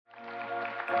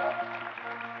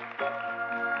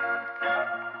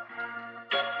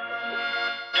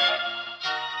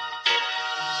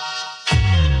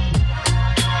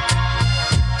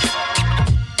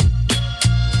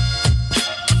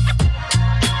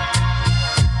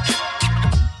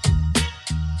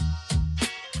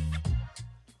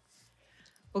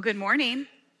Well, good morning.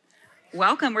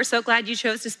 Welcome. We're so glad you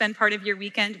chose to spend part of your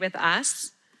weekend with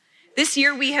us. This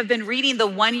year, we have been reading the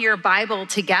one-year Bible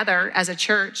together as a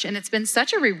church, and it's been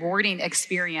such a rewarding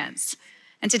experience.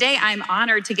 And today, I'm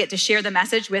honored to get to share the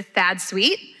message with Thad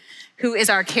Sweet, who is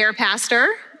our care pastor,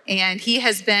 and he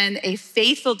has been a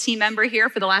faithful team member here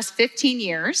for the last 15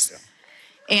 years.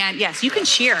 And yes, you can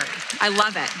cheer. I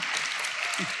love it.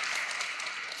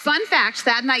 Fun fact,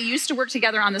 Thad and I used to work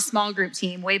together on the small group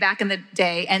team way back in the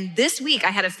day, and this week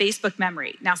I had a Facebook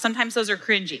memory. Now, sometimes those are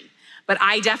cringy, but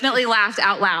I definitely laughed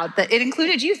out loud that it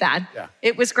included you, Thad. Yeah.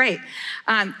 It was great.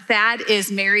 Thad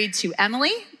is married to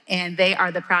Emily, and they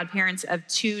are the proud parents of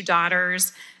two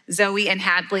daughters, Zoe and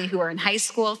Hadley, who are in high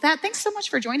school. Thad, thanks so much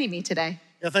for joining me today.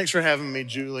 Yeah, thanks for having me,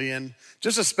 Julie. And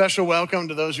just a special welcome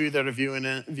to those of you that are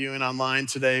viewing online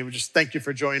today. We just thank you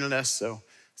for joining us. So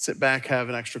sit back, have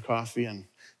an extra coffee, and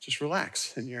just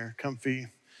relax in your comfy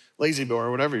lazy boy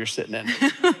or whatever you're sitting in.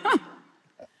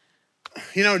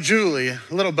 You know, Julie, a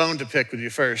little bone to pick with you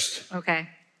first. Okay.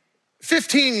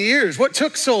 15 years, what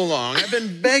took so long? I've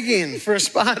been begging for a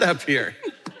spot up here.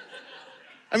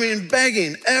 I mean,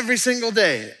 begging every single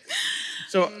day.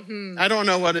 So I don't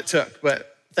know what it took,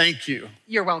 but thank you.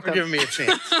 You're welcome. For giving me a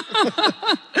chance.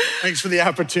 Thanks for the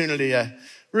opportunity.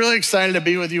 Really excited to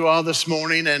be with you all this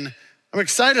morning, and I'm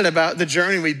excited about the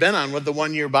journey we've been on with the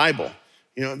one-year Bible.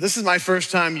 You know, this is my first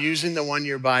time using the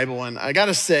one-year Bible, and I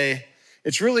gotta say,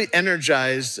 it's really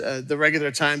energized the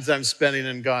regular times that I'm spending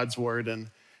in God's Word, and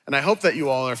I hope that you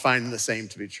all are finding the same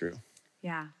to be true.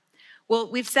 Yeah.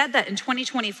 Well, we've said that in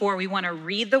 2024, we wanna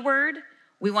read the Word,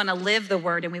 we wanna live the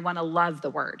Word, and we wanna love the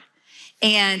Word.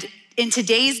 And in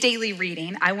today's daily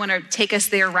reading, I wanna take us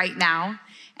there right now,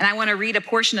 and I wanna read a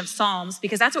portion of Psalms,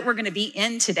 because that's what we're gonna be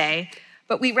in today.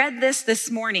 But we read this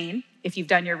morning, if you've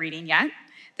done your reading yet.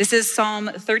 This is Psalm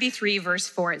 33, verse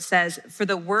 4. It says, "For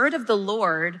the word of the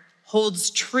Lord holds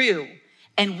true,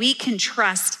 and we can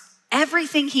trust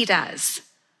everything he does."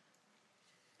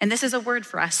 And this is a word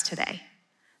for us today,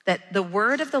 that the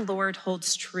word of the Lord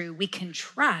holds true. We can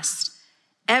trust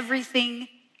everything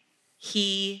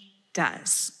he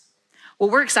does. Well,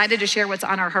 we're excited to share what's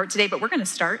on our heart today, but we're going to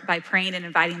start by praying and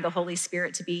inviting the Holy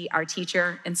Spirit to be our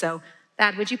teacher. And so,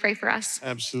 Thad, would you pray for us?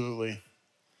 Absolutely.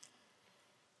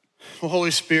 Well, Holy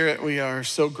Spirit, we are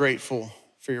so grateful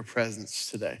for your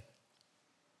presence today.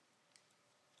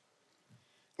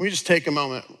 We just take a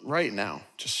moment right now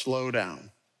to slow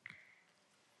down,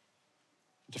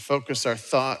 to focus our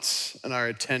thoughts and our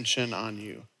attention on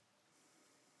you.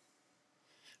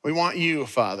 We want you,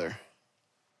 Father.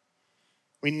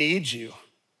 We need you.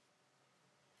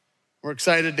 We're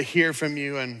excited to hear from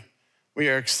you, and we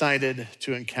are excited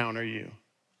to encounter you.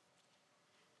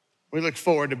 We look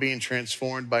forward to being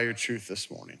transformed by your truth this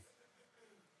morning.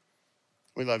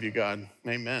 We love you, God.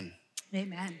 Amen.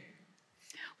 Amen.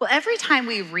 Well, every time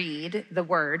we read the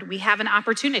word, we have an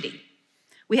opportunity.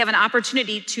 We have an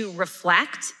opportunity to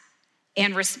reflect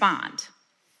and respond.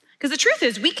 Because the truth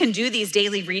is, we can do these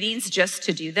daily readings just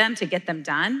to do them, to get them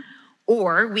done,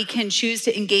 or we can choose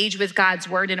to engage with God's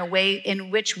word in a way in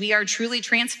which we are truly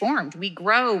transformed. We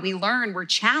grow, we learn, we're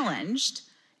challenged,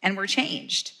 and we're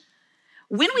changed.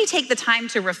 When we take the time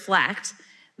to reflect,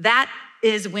 that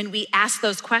is when we ask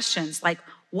those questions like,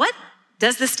 what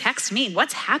does this text mean?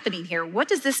 What's happening here? What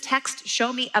does this text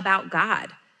show me about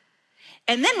God?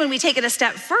 And then when we take it a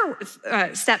step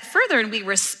further and we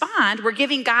respond, we're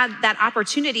giving God that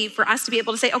opportunity for us to be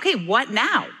able to say, okay, what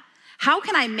now? How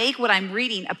can I make what I'm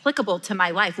reading applicable to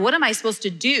my life? What am I supposed to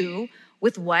do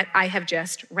with what I have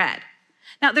just read?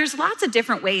 Now, there's lots of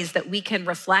different ways that we can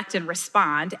reflect and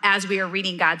respond as we are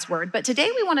reading God's word, but today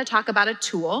we want to talk about a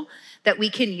tool that we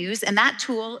can use, and that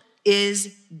tool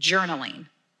is journaling.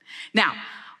 Now,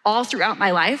 all throughout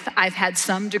my life, I've had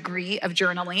some degree of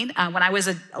journaling. When I was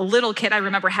a little kid, I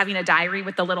remember having a diary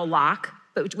with the little lock,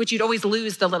 which you'd always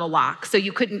lose the little lock, so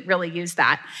you couldn't really use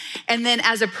that. And then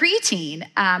as a preteen,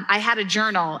 I had a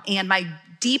journal, and my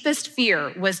deepest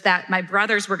fear was that my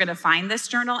brothers were gonna find this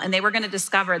journal, and they were gonna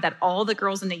discover that all the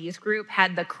girls in the youth group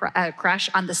had the crush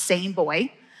on the same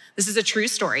boy. This is a true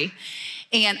story.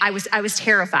 And I was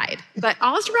terrified. But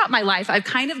all throughout my life, I've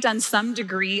kind of done some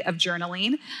degree of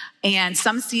journaling, and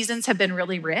some seasons have been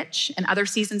really rich, and other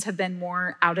seasons have been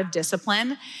more out of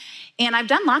discipline. And I've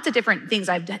done lots of different things.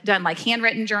 I've done like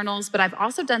handwritten journals, but I've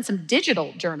also done some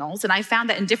digital journals. And I found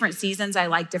that in different seasons, I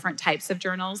like different types of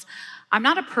journals. I'm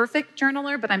not a perfect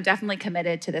journaler, but I'm definitely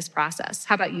committed to this process.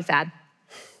 How about you, Thad?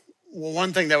 Well,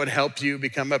 one thing that would help you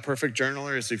become a perfect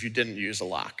journaler is if you didn't use a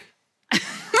lock.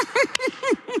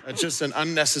 That's just an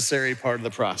unnecessary part of the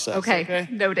process. Okay.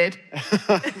 Noted.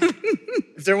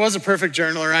 if there was a perfect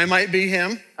journaler, I might be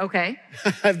him. Okay.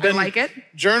 I've been I like it.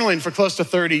 journaling for close to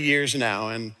 30 years now,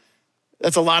 and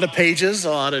that's a lot of pages,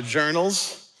 a lot of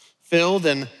journals filled.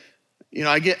 And,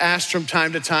 I get asked from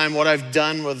time to time what I've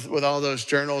done with all those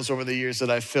journals over the years that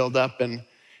I've filled up. And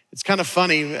it's kind of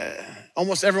funny.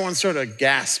 Almost everyone sort of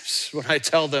gasps when I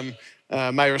tell them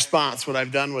my response, what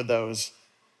I've done with those.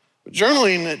 But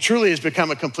journaling truly has become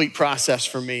a complete process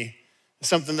for me. It's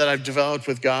something that I've developed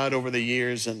with God over the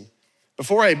years. And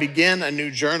before I begin a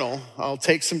new journal, I'll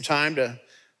take some time to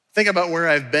think about where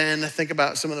I've been, think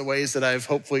about some of the ways that I've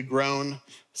hopefully grown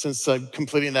since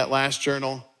completing that last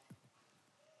journal.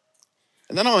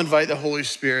 And then I'll invite the Holy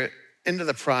Spirit into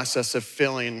the process of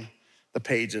filling the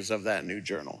pages of that new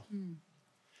journal.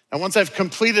 And once I've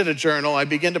completed a journal, I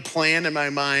begin to plan in my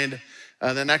mind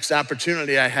the next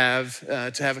opportunity I have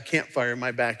to have a campfire in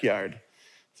my backyard.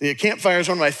 See, a campfire is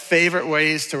one of my favorite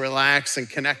ways to relax and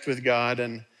connect with God.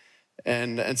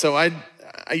 And so I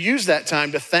use that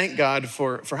time to thank God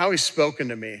for how he's spoken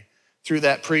to me through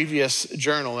that previous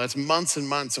journal. That's months and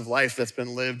months of life that's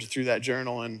been lived through that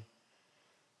journal. And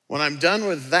when I'm done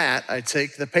with that, I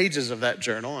take the pages of that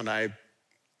journal and I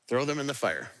throw them in the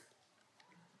fire.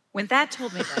 When Thad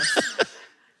told me this,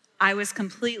 I was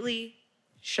completely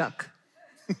shook.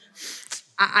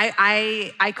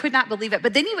 I could not believe it.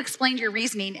 But then you explained your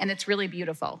reasoning, and it's really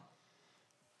beautiful.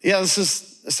 Yeah, this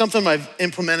is something I've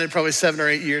implemented probably 7 or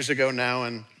 8 years ago now.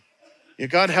 And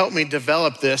God helped me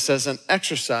develop this as an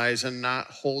exercise and not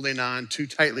holding on too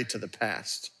tightly to the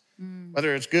past,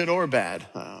 whether it's good or bad.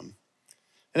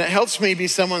 And it helps me be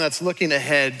someone that's looking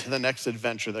ahead to the next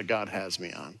adventure that God has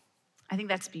me on. I think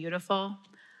that's beautiful.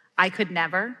 I could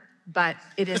never, but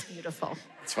it is beautiful.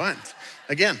 It's fine.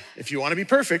 Again, if you want to be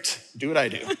perfect, do what I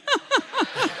do.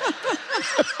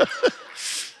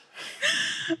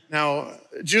 Now,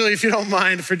 Julie, if you don't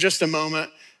mind for just a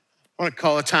moment, I want to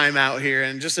call a time out here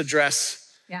and just address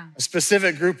a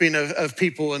specific grouping of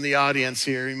people in the audience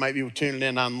here. You might be tuning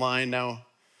in online now.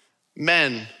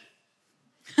 Men.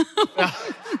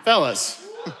 Fellas.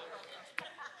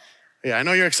 Yeah, I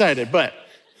know you're excited, but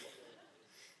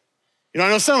I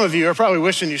know some of you are probably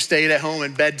wishing you stayed at home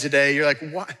in bed today. You're like,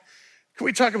 what? Can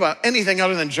we talk about anything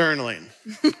other than journaling?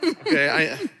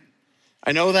 Okay,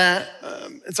 I know that.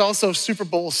 It's also Super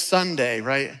Bowl Sunday,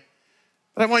 right?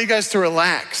 But I want you guys to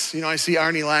relax. I see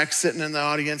Arnie Lack sitting in the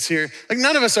audience here. Like,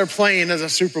 none of us are playing as a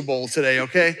Super Bowl today,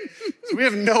 okay? So we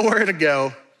have nowhere to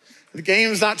go. The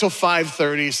game's not till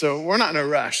 5:30, so we're not in a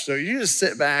rush. So you just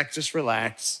sit back, just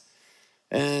relax.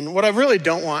 And what I really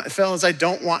don't want, fellas, I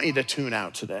don't want you to tune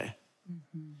out today.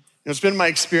 It's been my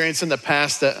experience in the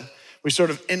past that we sort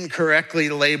of incorrectly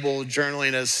label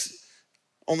journaling as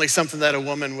only something that a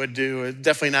woman would do,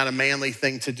 definitely not a manly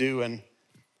thing to do, and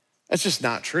that's just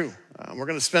not true. We're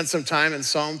gonna spend some time in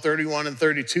Psalm 31 and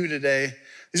 32 today.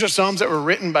 These are Psalms that were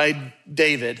written by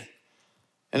David.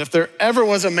 And if there ever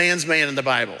was a man's man in the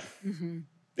Bible,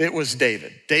 it was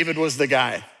David. David was the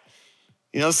guy.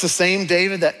 It's the same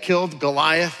David that killed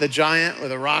Goliath, the giant,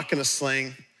 with a rock and a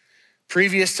sling.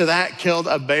 Previous to that, killed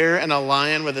a bear and a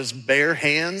lion with his bare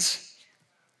hands.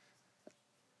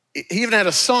 He even had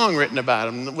a song written about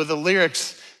him with the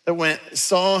lyrics that went,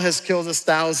 Saul has killed his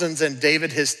thousands and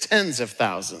David his tens of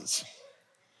thousands.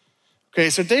 Okay,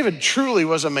 so David truly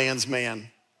was a man's man.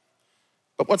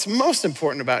 But what's most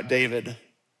important about David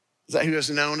is that he was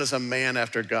known as a man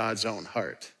after God's own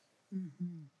heart.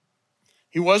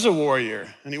 He was a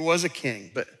warrior and he was a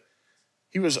king, but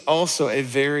he was also a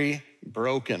very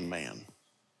broken man.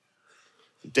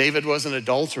 David was an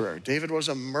adulterer. David was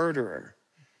a murderer.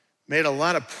 Made a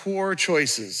lot of poor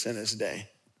choices in his day.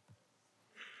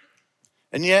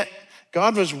 And yet,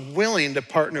 God was willing to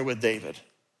partner with David,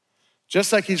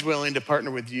 just like he's willing to partner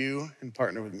with you and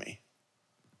partner with me.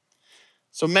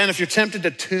 So men, if you're tempted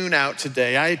to tune out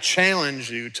today, I challenge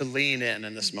you to lean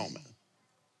in this moment.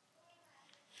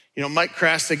 Mike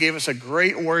Crasta gave us a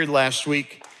great word last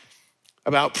week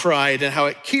about pride and how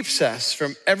it keeps us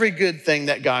from every good thing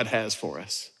that God has for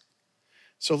us.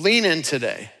 So lean in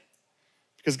today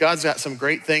because God's got some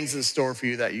great things in store for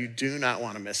you that you do not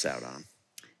want to miss out on.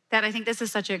 That I think this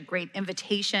is such a great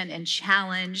invitation and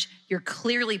challenge. You're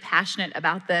clearly passionate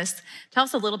about this. Tell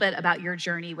us a little bit about your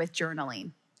journey with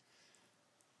journaling.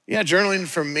 Yeah, journaling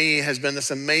for me has been this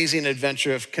amazing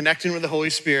adventure of connecting with the Holy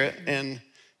Spirit and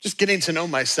just getting to know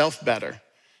myself better.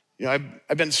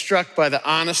 I've been struck by the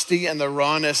honesty and the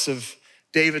rawness of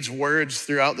David's words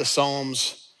throughout the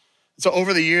Psalms. So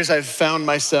over the years, I've found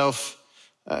myself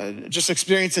just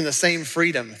experiencing the same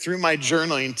freedom through my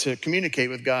journaling to communicate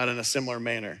with God in a similar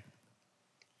manner.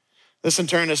 This in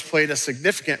turn has played a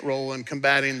significant role in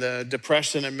combating the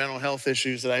depression and mental health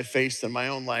issues that I faced in my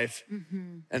own life.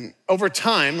 And over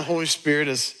time, the Holy Spirit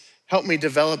has helped me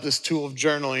develop this tool of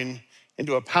journaling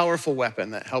into a powerful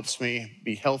weapon that helps me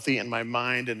be healthy in my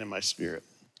mind and in my spirit.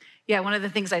 Yeah, one of the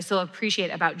things I still appreciate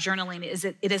about journaling is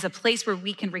it is a place where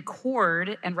we can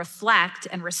record and reflect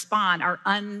and respond our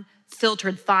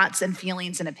unfiltered thoughts and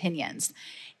feelings and opinions.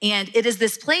 And it is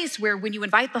this place where when you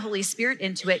invite the Holy Spirit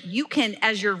into it, you can,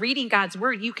 as you're reading God's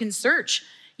word, you can search,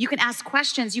 you can ask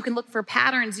questions, you can look for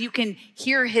patterns, you can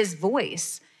hear his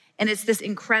voice. And it's this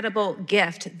incredible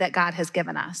gift that God has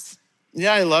given us.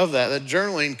 Yeah, I love that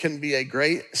journaling can be a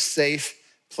great, safe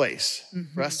place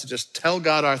for us to just tell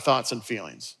God our thoughts and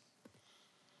feelings.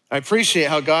 I appreciate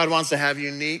how God wants to have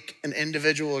unique and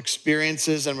individual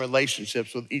experiences and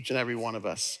relationships with each and every one of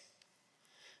us.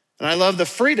 And I love the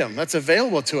freedom that's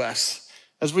available to us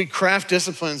as we craft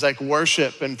disciplines like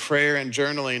worship and prayer and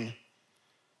journaling.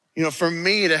 You know, for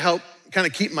me to help kind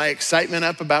of keep my excitement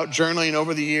up about journaling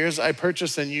over the years, I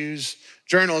purchase and use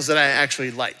journals that I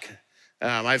actually like.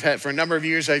 For a number of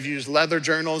years, I've used leather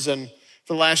journals, and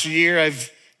for the last year,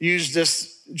 I've used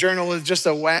this journal with just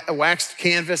a waxed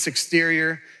canvas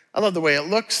exterior. I love the way it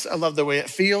looks. I love the way it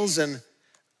feels, and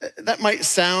that might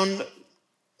sound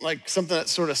like something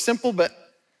that's sort of simple, but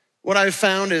what I've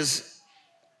found is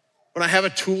when I have a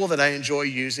tool that I enjoy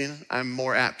using, I'm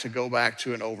more apt to go back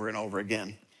to it over and over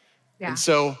again. Yeah. And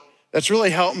so that's really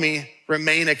helped me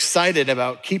remain excited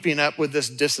about keeping up with this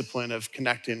discipline of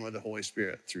connecting with the Holy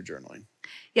Spirit through journaling.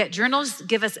 Yeah, journals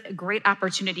give us a great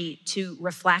opportunity to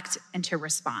reflect and to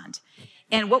respond.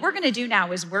 And what we're going to do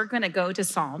now is we're going to go to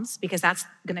Psalms because that's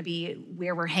going to be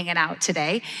where we're hanging out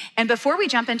today. And before we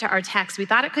jump into our text, we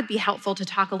thought it could be helpful to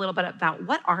talk a little bit about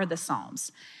what are the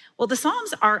Psalms. Well, the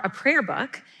Psalms are a prayer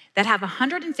book that have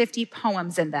 150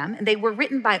 poems in them, and they were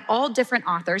written by all different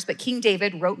authors, but King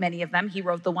David wrote many of them. He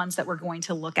wrote the ones that we're going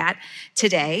to look at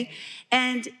today.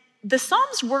 And the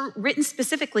Psalms were written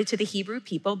specifically to the Hebrew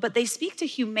people, but they speak to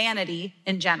humanity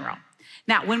in general.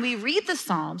 Now, when we read the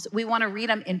Psalms, we want to read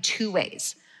them in two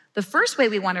ways. The first way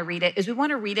we want to read it is we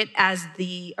want to read it as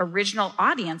the original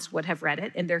audience would have read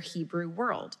it in their Hebrew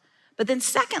world. But then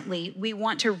secondly, we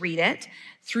want to read it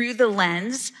through the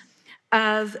lens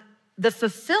of the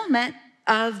fulfillment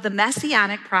of the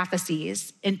messianic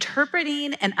prophecies,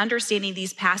 interpreting and understanding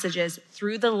these passages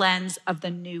through the lens of the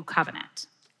new covenant.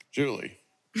 Julie,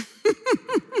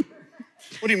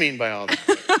 what do you mean by all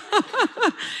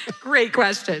that? Great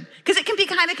question, because it can be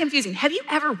kind of confusing. Have you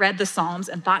ever read the Psalms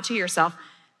and thought to yourself,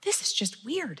 this is just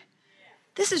weird.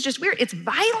 This is just weird. It's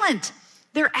violent.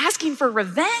 They're asking for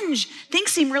revenge.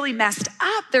 Things seem really messed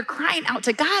up. They're crying out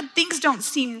to God. Things don't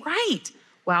seem right.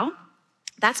 Well,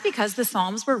 that's because the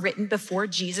Psalms were written before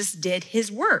Jesus did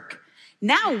his work.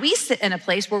 Now we sit in a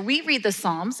place where we read the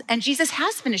Psalms and Jesus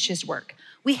has finished his work.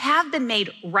 We have been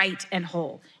made right and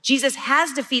whole. Jesus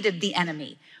has defeated the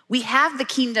enemy. We have the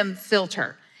kingdom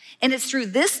filter. And it's through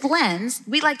this lens,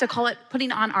 we like to call it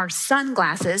putting on our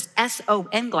sunglasses,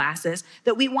 S-O-N glasses,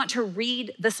 that we want to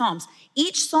read the Psalms.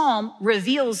 Each Psalm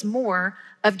reveals more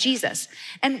of Jesus.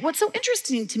 And what's so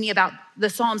interesting to me about the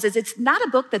Psalms is it's not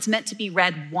a book that's meant to be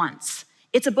read once.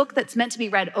 It's a book that's meant to be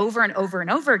read over and over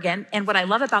and over again. And what I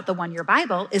love about the One Year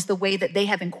Bible is the way that they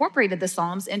have incorporated the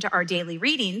Psalms into our daily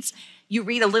readings. You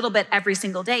read a little bit every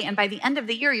single day. And by the end of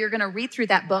the year, you're going to read through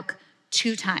that book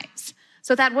 2 times.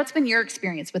 So Thad, what's been your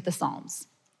experience with the Psalms?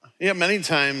 Yeah, many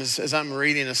times as I'm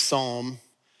reading a Psalm,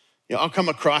 I'll come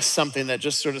across something that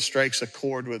just sort of strikes a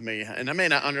chord with me. And I may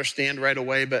not understand right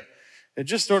away, but it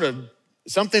just sort of,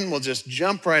 something will just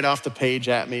jump right off the page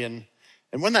at me. And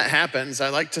when that happens, I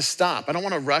like to stop. I don't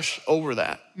want to rush over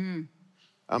that.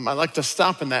 I like to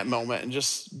stop in that moment and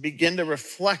just begin to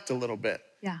reflect a little bit.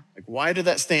 Yeah. Like, why did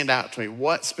that stand out to me?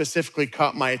 What specifically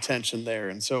caught my attention there?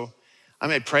 And so I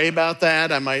may pray about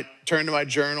that. I might turn to my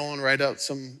journal and write out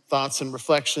some thoughts and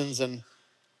reflections. And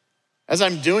as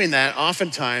I'm doing that,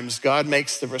 oftentimes God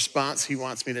makes the response he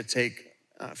wants me to take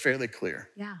fairly clear.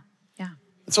 Yeah.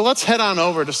 And so let's head on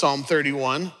over to Psalm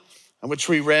 31, which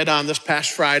we read on this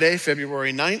past Friday,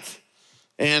 February 9th.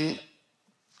 And I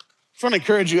just want to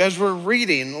encourage you, as we're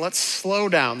reading, let's slow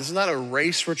down. This is not a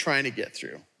race we're trying to get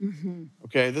through.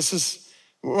 Okay,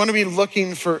 we want to be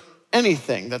looking for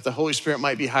anything that the Holy Spirit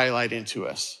might be highlighting to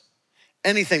us,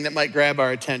 anything that might grab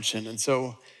our attention. And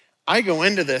so I go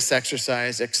into this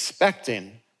exercise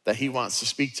expecting that he wants to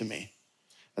speak to me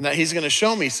and that he's going to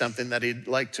show me something that he'd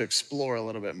like to explore a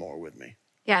little bit more with me.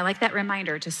 Yeah, I like that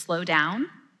reminder to slow down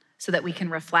so that we can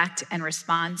reflect and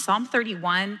respond. Psalm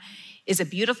 31 is a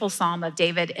beautiful psalm of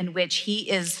David in which he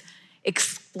is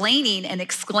explaining and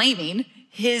exclaiming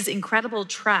his incredible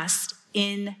trust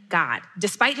in God,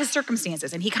 despite his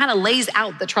circumstances. And he kind of lays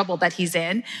out the trouble that he's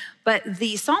in. But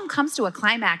the psalm comes to a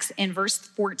climax in verse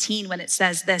 14 when it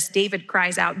says this. David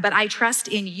cries out, "But I trust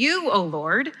in you, O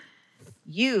Lord.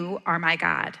 You are my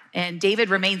God." And David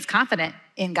remains confident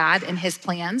in God and his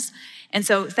plans. And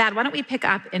so, Thad, why don't we pick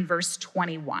up in verse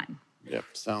 21? Yep,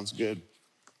 sounds good.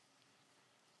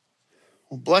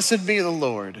 Well, blessed be the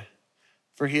Lord,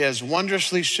 for he has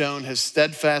wondrously shown his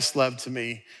steadfast love to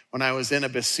me when I was in a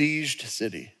besieged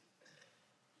city.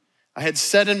 I had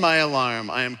said in my alarm,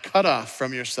 I am cut off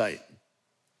from your sight.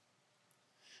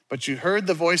 But you heard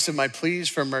the voice of my pleas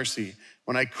for mercy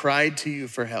when I cried to you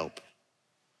for help.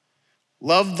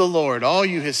 Love the Lord, all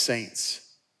you his saints.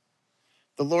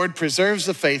 The Lord preserves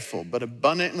the faithful, but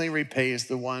abundantly repays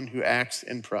the one who acts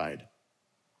in pride.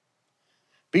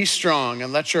 Be strong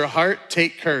and let your heart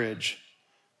take courage,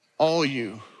 all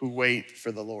you who wait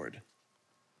for the Lord.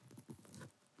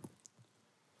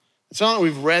 It's not that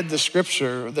we've read the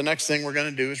scripture. The next thing we're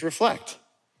going to do is reflect.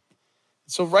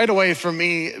 So right away for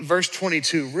me, verse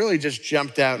 22 really just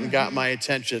jumped out and got my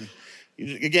attention.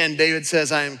 Again, David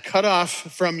says, I am cut off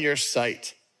from your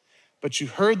sight, but you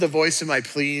heard the voice of my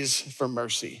pleas for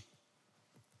mercy.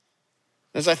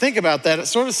 As I think about that, it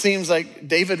sort of seems like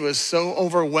David was so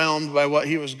overwhelmed by what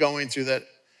he was going through that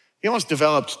he almost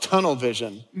developed tunnel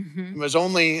vision and was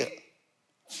only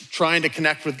trying to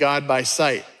connect with God by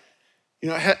sight. You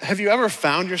know, have you ever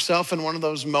found yourself in one of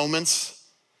those moments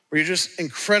where you're just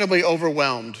incredibly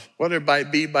overwhelmed, whether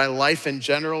it be by life in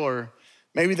general or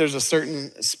maybe there's a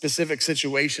certain specific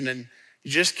situation and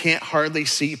you just can't hardly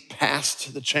see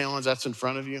past the challenge that's in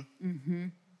front of you?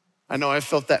 I know I've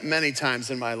felt that many times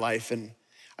in my life, and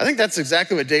I think that's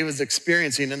exactly what David's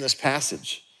experiencing in this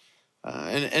passage.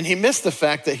 And he missed the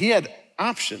fact that he had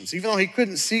options. Even though he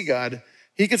couldn't see God,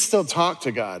 he could still talk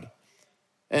to God.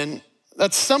 And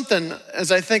that's something,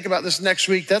 as I think about this next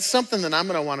week, that's something that I'm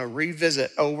gonna wanna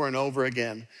revisit over and over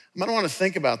again. I'm gonna wanna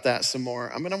think about that some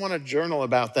more. I'm gonna wanna journal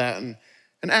about that and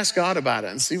ask God about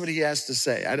it and see what he has to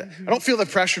say. I don't feel the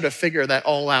pressure to figure that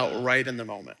all out right in the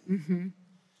moment.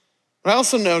 But I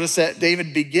also notice that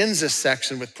David begins this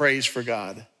section with praise for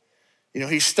God. You know,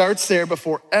 he starts there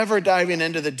before ever diving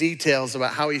into the details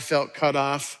about how he felt cut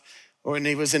off or when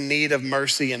he was in need of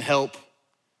mercy and help.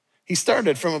 He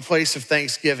started from a place of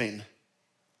thanksgiving.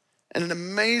 And it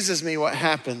amazes me what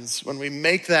happens when we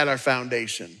make that our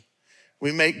foundation.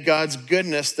 We make God's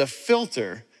goodness the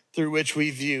filter through which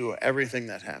we view everything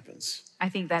that happens. I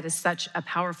think that is such a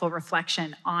powerful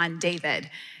reflection on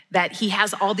David, that he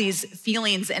has all these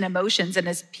feelings and emotions. And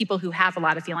as people who have a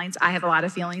lot of feelings, I have a lot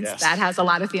of feelings, Yes. That has a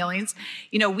lot of feelings.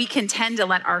 You know, we can tend to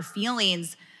let our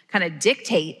feelings kind of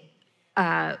dictate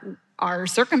our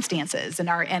circumstances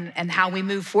and how we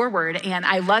move forward. And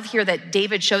I love here that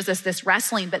David shows us this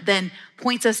wrestling, but then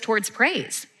points us towards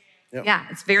praise. Yep. Yeah,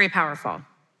 it's very powerful.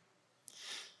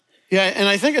 Yeah, and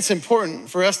I think it's important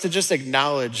for us to just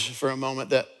acknowledge for a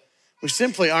moment that we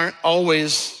simply aren't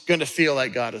always going to feel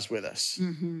like God is with us.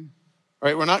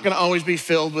 Right? We're not going to always be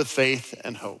filled with faith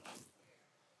and hope.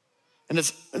 And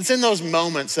it's in those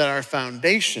moments that our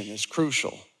foundation is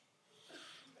crucial.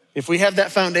 If we have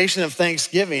that foundation of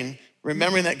thanksgiving,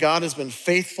 remembering that God has been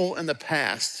faithful in the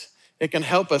past, it can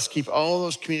help us keep all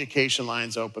those communication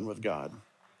lines open with God.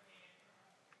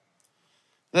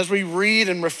 And as we read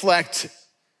and reflect,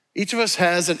 each of us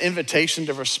has an invitation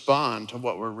to respond to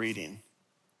what we're reading.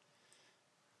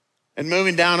 And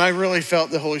moving down, I really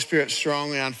felt the Holy Spirit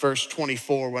strongly on verse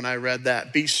 24 when I read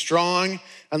that. Be strong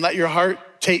and let your heart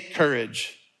take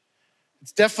courage.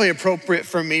 It's definitely appropriate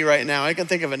for me right now. I can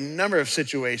think of a number of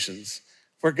situations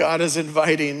where God is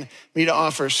inviting me to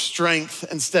offer strength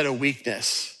instead of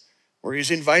weakness, where he's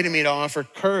inviting me to offer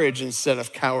courage instead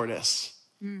of cowardice.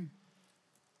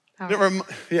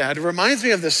 It reminds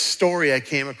me of this story I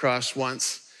came across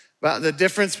once about the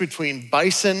difference between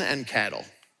bison and cattle.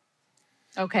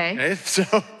 Okay,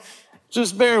 so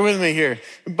just bear with me here.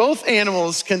 Both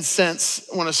animals can sense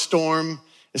when a storm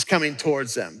is coming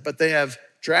towards them, but they have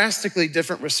drastically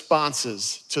different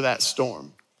responses to that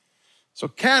storm. So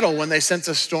cattle, when they sense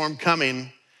a storm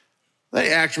coming,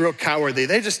 they act real cowardly.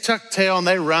 They just tuck tail and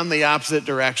they run the opposite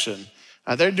direction.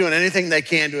 They're doing anything they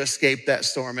can to escape that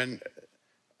storm. And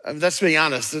let's be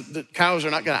honest, the cows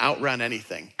are not going to outrun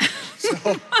anything. So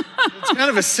it's kind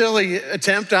of a silly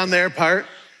attempt on their part.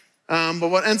 But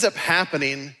what ends up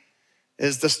happening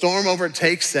is the storm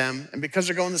overtakes them, and because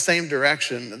they're going the same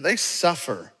direction, they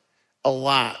suffer a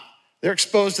lot. They're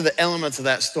exposed to the elements of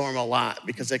that storm a lot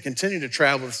because they continue to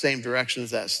travel the same direction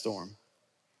as that storm.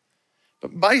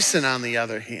 But bison, on the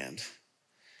other hand,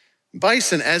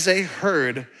 bison as a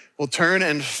herd will turn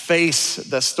and face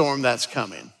the storm that's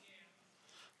coming.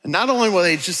 And not only will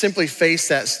they just simply face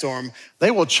that storm,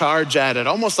 they will charge at it,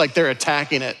 almost like they're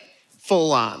attacking it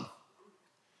full on.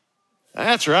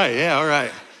 That's right, yeah, all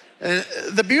right. And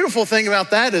the beautiful thing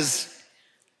about that is,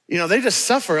 they just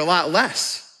suffer a lot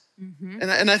less. Mm-hmm.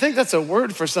 And I think that's a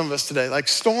word for some of us today. Like,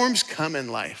 storms come in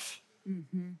life.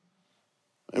 Mm-hmm.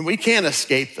 And we can't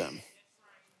escape them.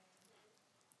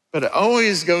 But it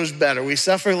always goes better. We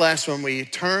suffer less when we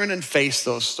turn and face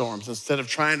those storms instead of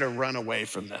trying to run away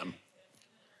from them.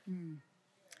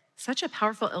 Such a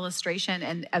powerful illustration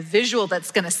and a visual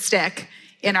that's going to stick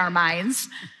in our minds.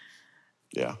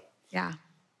 Yeah. Yeah.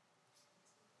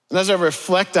 And as I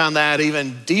reflect on that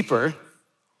even deeper,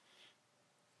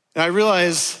 I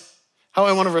realize how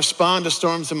I want to respond to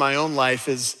storms in my own life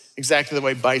is exactly the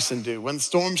way bison do. When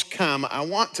storms come, I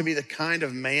want to be the kind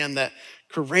of man that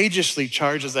courageously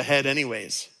charges ahead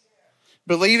anyways,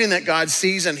 believing that God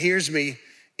sees and hears me,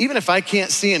 even if I can't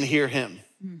see and hear him.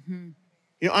 Mm-hmm.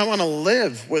 I want to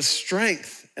live with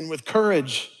strength and with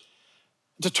courage,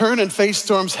 to turn and face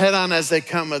storms head on as they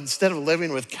come, instead of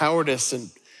living with cowardice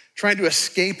and trying to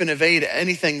escape and evade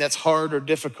anything that's hard or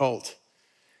difficult.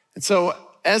 And so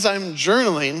as I'm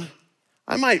journaling,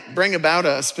 I might bring about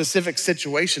a specific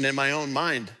situation in my own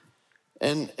mind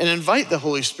and invite the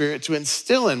Holy Spirit to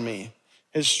instill in me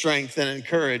his strength and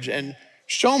courage and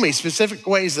show me specific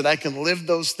ways that I can live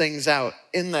those things out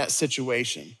in that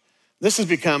situation. This has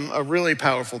become a really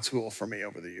powerful tool for me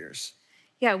over the years.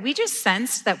 Yeah, we just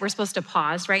sensed that we're supposed to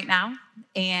pause right now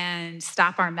and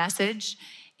stop our message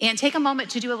and take a moment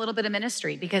to do a little bit of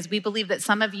ministry, because we believe that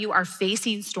some of you are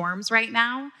facing storms right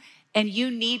now and you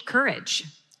need courage.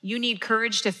 You need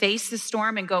courage to face the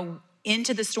storm and go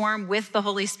into the storm with the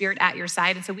Holy Spirit at your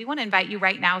side. And so we want to invite you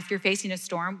right now, if you're facing a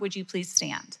storm, would you please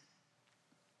stand?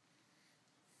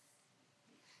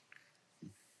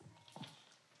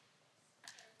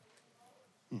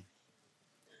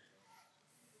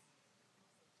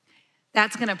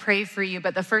 That's going to pray for you.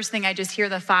 But the first thing I just hear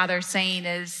the Father saying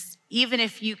is, even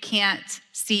if you can't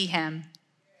see him,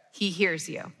 he hears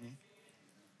you. Mm-hmm.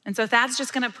 And so Thad's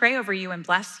just going to pray over you and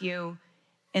bless you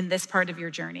in this part of your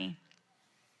journey.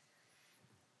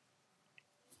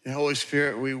 And Holy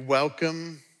Spirit, we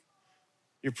welcome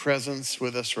your presence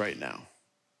with us right now.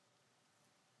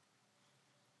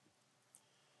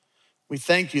 We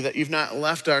thank you that you've not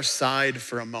left our side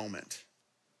for a moment,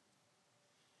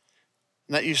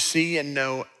 and that you see and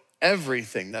know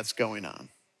everything that's going on.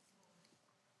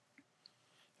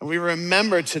 And we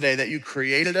remember today that you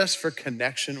created us for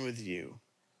connection with you.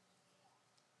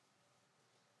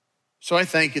 So I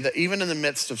thank you that even in the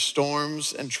midst of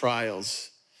storms and trials,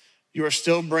 you are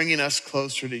still bringing us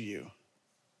closer to you.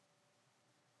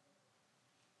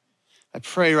 I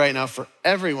pray right now for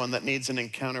everyone that needs an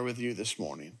encounter with you this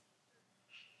morning,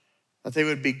 that they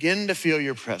would begin to feel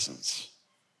your presence,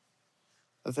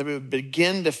 that they would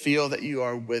begin to feel that you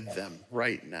are with them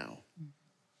right now.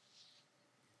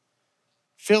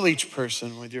 Fill each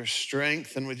person with your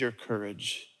strength and with your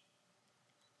courage.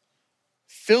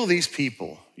 Fill these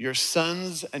people, your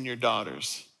sons and your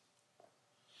daughters,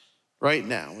 right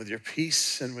now with your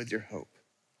peace and with your hope.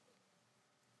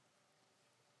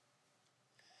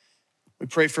 We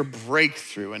pray for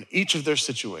breakthrough in each of their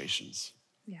situations.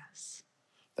 Yes.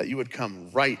 That you would come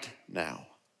right now.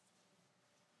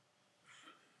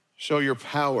 Show your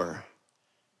power,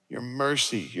 your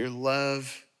mercy, your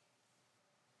love,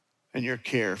 and your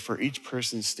care for each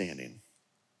person standing.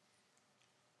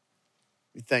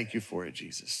 We thank you for it,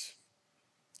 Jesus.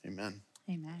 Amen.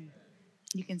 Amen.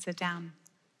 You can sit down.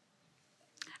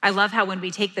 I love how when we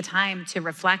take the time to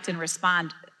reflect and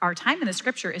respond, our time in the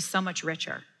scripture is so much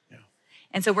richer. Yeah.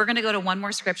 And so we're going to go to one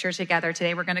more scripture together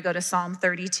today. We're going to go to Psalm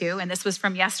 32, and this was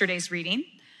from yesterday's reading,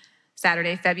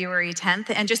 Saturday, February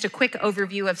 10th. And just a quick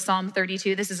overview of Psalm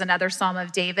 32. This is another Psalm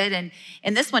of David. And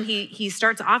in this one, he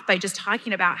starts off by just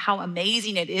talking about how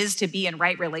amazing it is to be in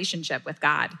right relationship with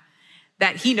God,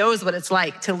 that he knows what it's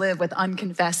like to live with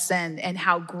unconfessed sin and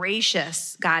how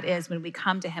gracious God is when we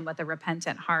come to him with a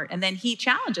repentant heart. And then he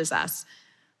challenges us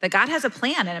that God has a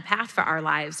plan and a path for our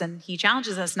lives, and he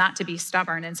challenges us not to be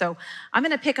stubborn. And so I'm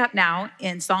going to pick up now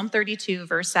in Psalm 32,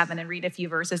 verse 7, and read a few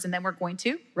verses, and then we're going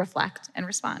to reflect and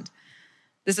respond.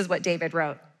 This is what David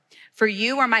wrote. For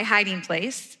you are my hiding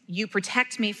place. You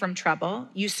protect me from trouble.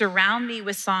 You surround me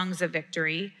with songs of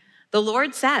victory. The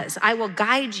Lord says, I will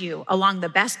guide you along the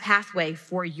best pathway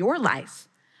for your life.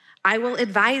 I will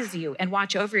advise you and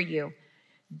watch over you.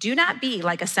 Do not be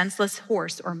like a senseless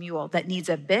horse or mule that needs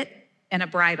a bit and a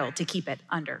bridle to keep it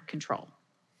under control.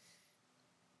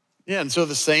 Yeah, and so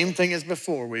the same thing as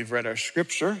before. We've read our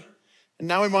scripture, and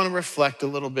now we want to reflect a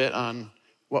little bit on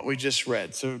what we just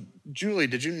read. So Julie,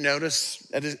 did you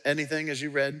notice anything as you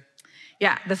read?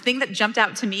 Yeah, the thing that jumped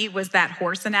out to me was that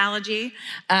horse analogy.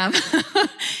 Um,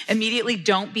 Immediately,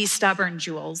 don't be stubborn,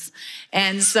 Jules.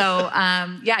 And so,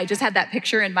 I just had that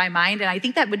picture in my mind. And I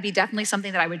think that would be definitely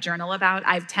something that I would journal about.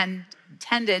 I've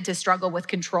tended to struggle with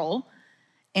control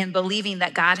and believing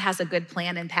that God has a good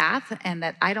plan and path and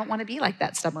that I don't want to be like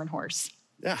that stubborn horse.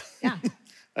 Yeah. Yeah.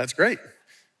 That's great.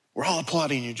 We're all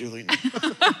applauding you, Julie.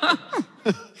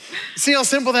 See how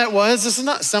simple that was? This is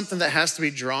not something that has to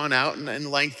be drawn out and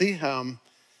lengthy.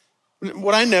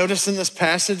 What I noticed in this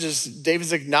passage is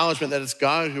David's acknowledgement that it's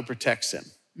God who protects him.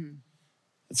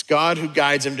 It's God who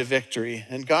guides him to victory.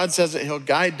 And God says that he'll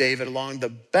guide David along the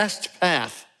best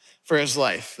path for his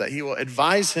life, that he will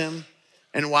advise him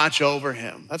and watch over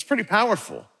him. That's pretty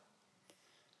powerful.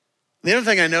 The other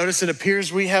thing I noticed, it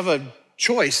appears we have a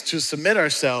choice to submit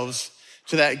ourselves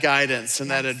to that guidance and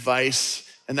that advice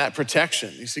and that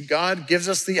protection. You see, God gives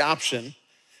us the option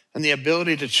and the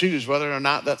ability to choose whether or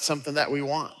not that's something that we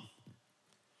want.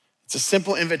 It's a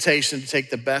simple invitation to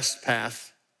take the best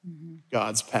path,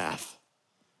 God's path.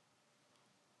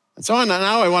 And so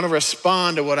now I want to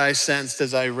respond to what I sensed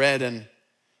as I read. And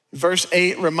verse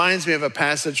 8 reminds me of a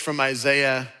passage from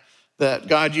Isaiah that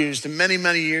God used many,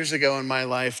 many years ago in my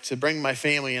life to bring my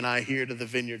family and I here to the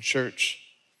Vineyard Church.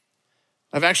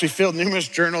 I've actually filled numerous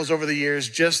journals over the years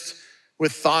just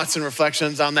with thoughts and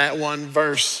reflections on that one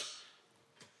verse.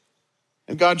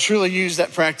 And God truly used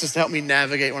that practice to help me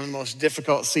navigate one of the most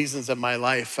difficult seasons of my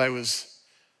life. I was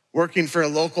working for a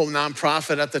local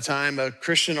nonprofit at the time, a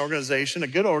Christian organization, a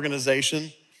good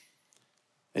organization.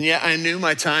 And yet I knew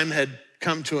my time had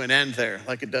come to an end there,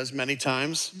 like it does many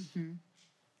times.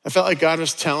 I felt like God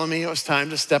was telling me it was time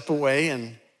to step away.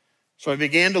 And so I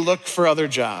began to look for other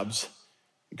jobs.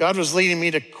 God was leading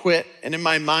me to quit. And in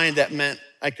my mind, that meant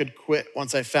I could quit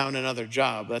once I found another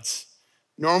job. That's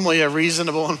normally a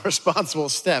reasonable and responsible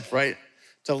step, right?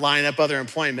 To line up other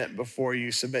employment before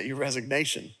you submit your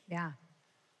resignation. Yeah.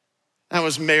 I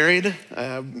was married.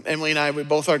 Emily and I,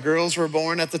 both our girls were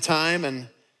born at the time. And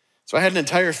so I had an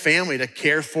entire family to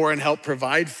care for and help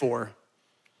provide for.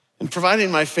 And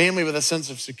providing my family with a sense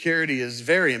of security is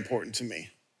very important to me.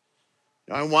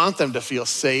 I want them to feel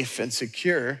safe and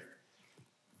secure.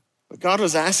 But God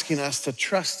was asking us to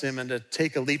trust him and to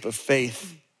take a leap of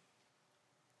faith.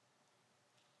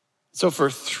 So for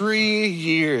 3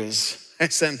 years, I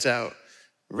sent out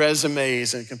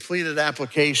resumes and completed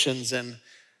applications, and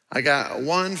I got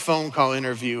one phone call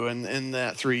interview in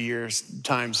that 3 years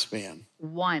time span.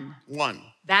 One.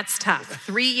 That's tough.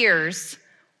 3 years,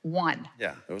 one.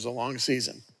 Yeah, it was a long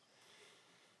season.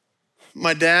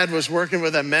 My dad was working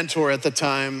with a mentor at the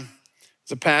time.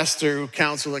 He's a pastor who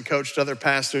counseled and coached other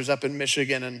pastors up in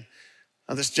Michigan, and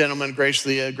this gentleman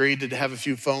graciously agreed to have a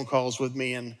few phone calls with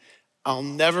me, and I'll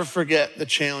never forget the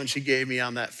challenge he gave me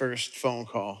on that first phone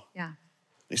call. Yeah.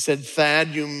 He said, Thad,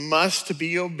 you must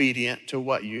be obedient to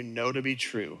what you know to be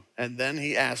true. And then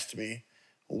he asked me,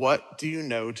 what do you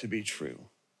know to be true?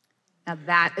 Now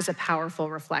that is a powerful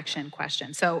reflection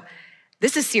question. So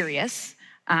this is serious.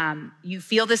 You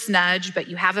feel this nudge, but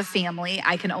you have a family.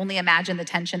 I can only imagine the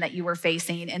tension that you were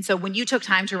facing. And so when you took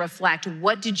time to reflect,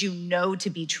 what did you know to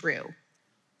be true?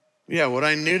 Yeah, what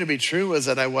I knew to be true was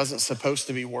that I wasn't supposed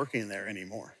to be working there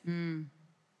anymore.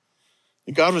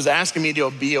 God was asking me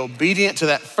to be obedient to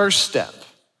that first step,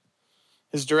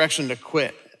 his direction to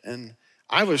quit. And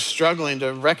I was struggling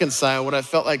to reconcile what I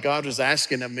felt like God was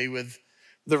asking of me with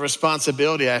the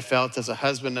responsibility I felt as a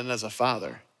husband and as a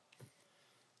father.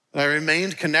 I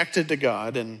remained connected to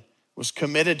God and was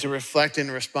committed to reflecting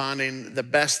and responding the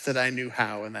best that I knew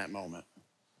how in that moment.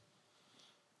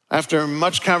 After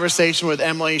much conversation with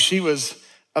Emily, she was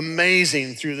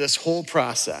amazing through this whole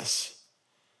process.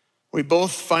 We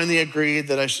both finally agreed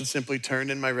that I should simply turn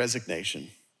in my resignation.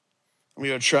 We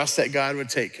would trust that God would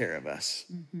take care of us.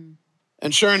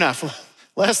 And sure enough,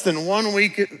 less than 1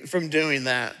 week from doing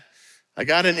that, I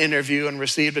got an interview and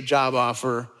received a job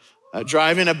offer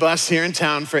driving a bus here in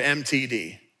town for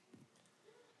MTD.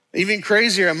 Even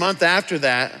crazier, a month after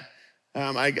that,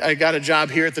 I got a job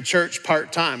here at the church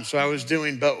part-time, so I was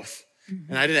doing both.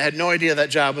 And I had no idea that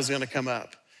job was gonna come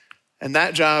up. And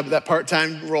that job, that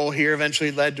part-time role here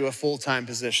eventually led to a full-time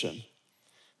position.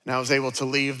 And I was able to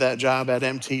leave that job at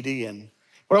MTD. And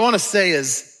what I wanna say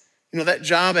is, that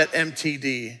job at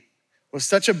MTD was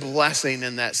such a blessing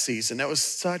in that season. That was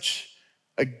such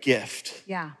a gift.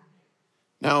 Yeah.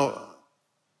 Now,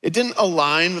 it didn't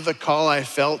align with the call I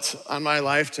felt on my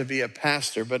life to be a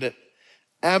pastor, but it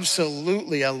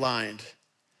absolutely aligned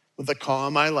with the call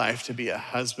on my life to be a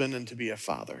husband and to be a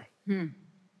father.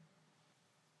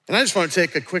 And I just want to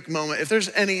take a quick moment. If there's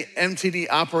any MTD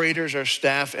operators or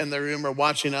staff in the room or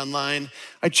watching online,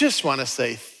 I just want to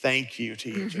say thank you to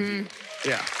each of you.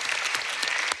 Yeah.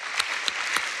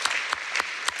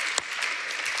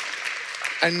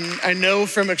 And I know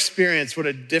from experience what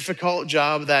a difficult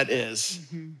job that is.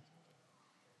 And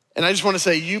I just want to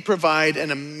say you provide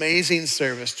an amazing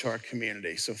service to our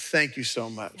community. So thank you so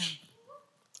much.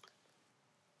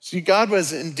 See, God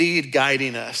was indeed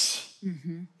guiding us.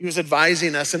 He was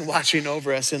advising us and watching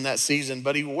over us in that season,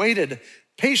 but he waited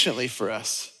patiently for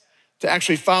us to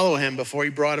actually follow him before he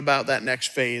brought about that next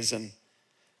phase. And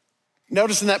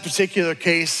notice in that particular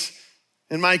case,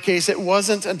 in my case, it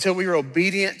wasn't until we were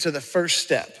obedient to the first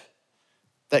step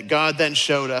that God then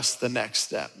showed us the next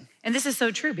step. And this is so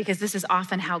true because this is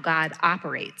often how God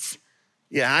operates.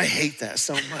 Yeah, I hate that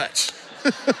so much.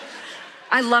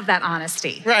 I love that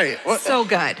honesty. Right. Well, so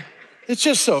good. It's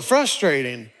just so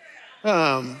frustrating.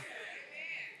 There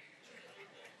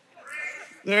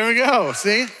we go,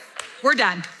 see? We're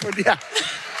done. Yeah.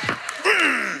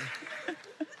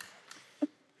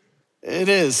 It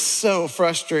is so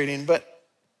frustrating, but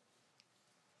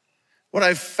what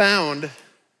I've found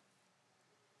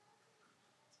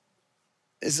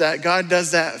is that God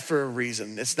does that for a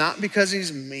reason. It's not because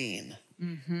he's mean,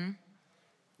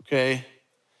 okay?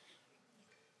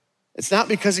 It's not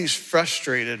because he's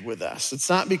frustrated with us.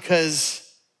 It's not because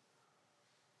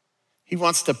he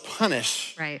wants to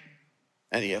punish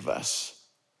any of us.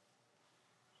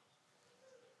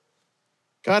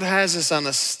 God has us on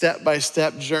a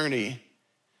step-by-step journey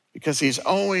because he's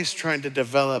always trying to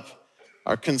develop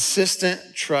our consistent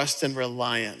trust and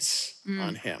reliance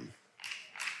on him.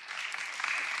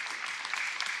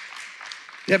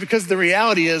 Yeah, because the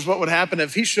reality is what would happen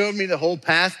if he showed me the whole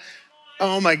path?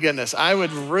 Oh my goodness, I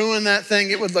would ruin that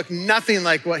thing. It would look nothing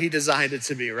like what he designed it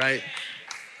to be, right?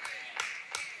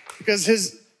 Because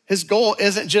his goal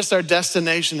isn't just our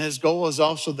destination. His goal is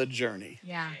also the journey.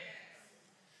 Yeah.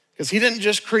 Because he didn't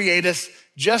just create us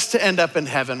just to end up in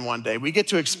heaven one day. We get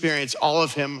to experience all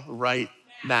of him right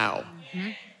now.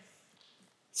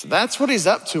 So that's what he's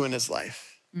up to in his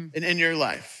life and in your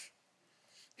life.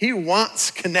 He wants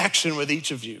connection with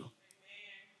each of you.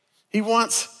 He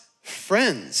wants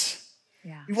friends.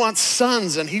 Yeah. He wants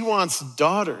sons and he wants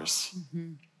daughters.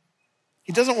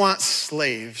 He doesn't want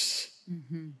slaves.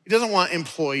 He doesn't want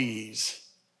employees.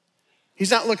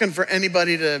 He's not looking for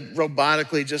anybody to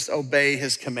robotically just obey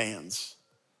his commands.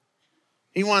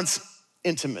 He wants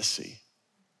intimacy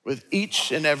with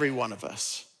each and every one of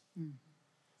us.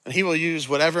 And he will use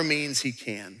whatever means he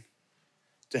can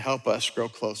to help us grow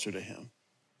closer to him.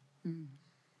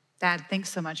 Dad, thanks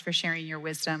so much for sharing your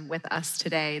wisdom with us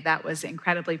today. That was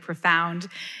incredibly profound.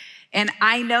 And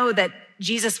I know that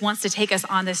Jesus wants to take us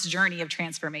on this journey of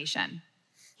transformation.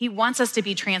 He wants us to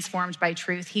be transformed by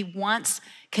truth. He wants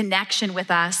connection with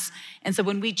us. And so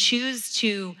when we choose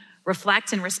to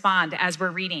reflect and respond as we're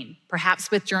reading,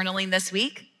 perhaps with journaling this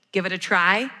week, give it a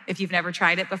try if you've never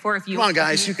tried it before. Come on,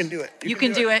 guys, you can do it. You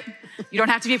can do it. You don't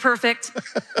have to be perfect.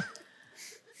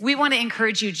 We want to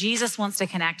encourage you. Jesus wants to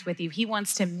connect with you. He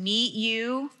wants to meet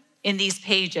you in these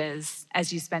pages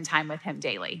as you spend time with him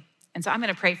daily. And so I'm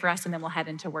going to pray for us and then we'll head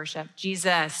into worship.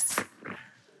 Jesus,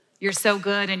 you're so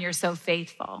good and you're so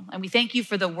faithful. And we thank you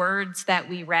for the words that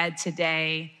we read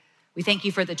today. We thank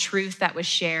you for the truth that was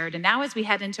shared. And now as we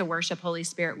head into worship, Holy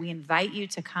Spirit, we invite you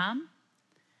to come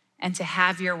and to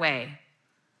have your way.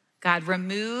 God,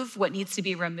 remove what needs to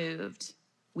be removed.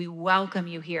 We welcome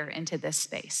you here into this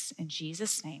space. In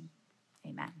Jesus' name,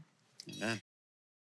 amen. Amen.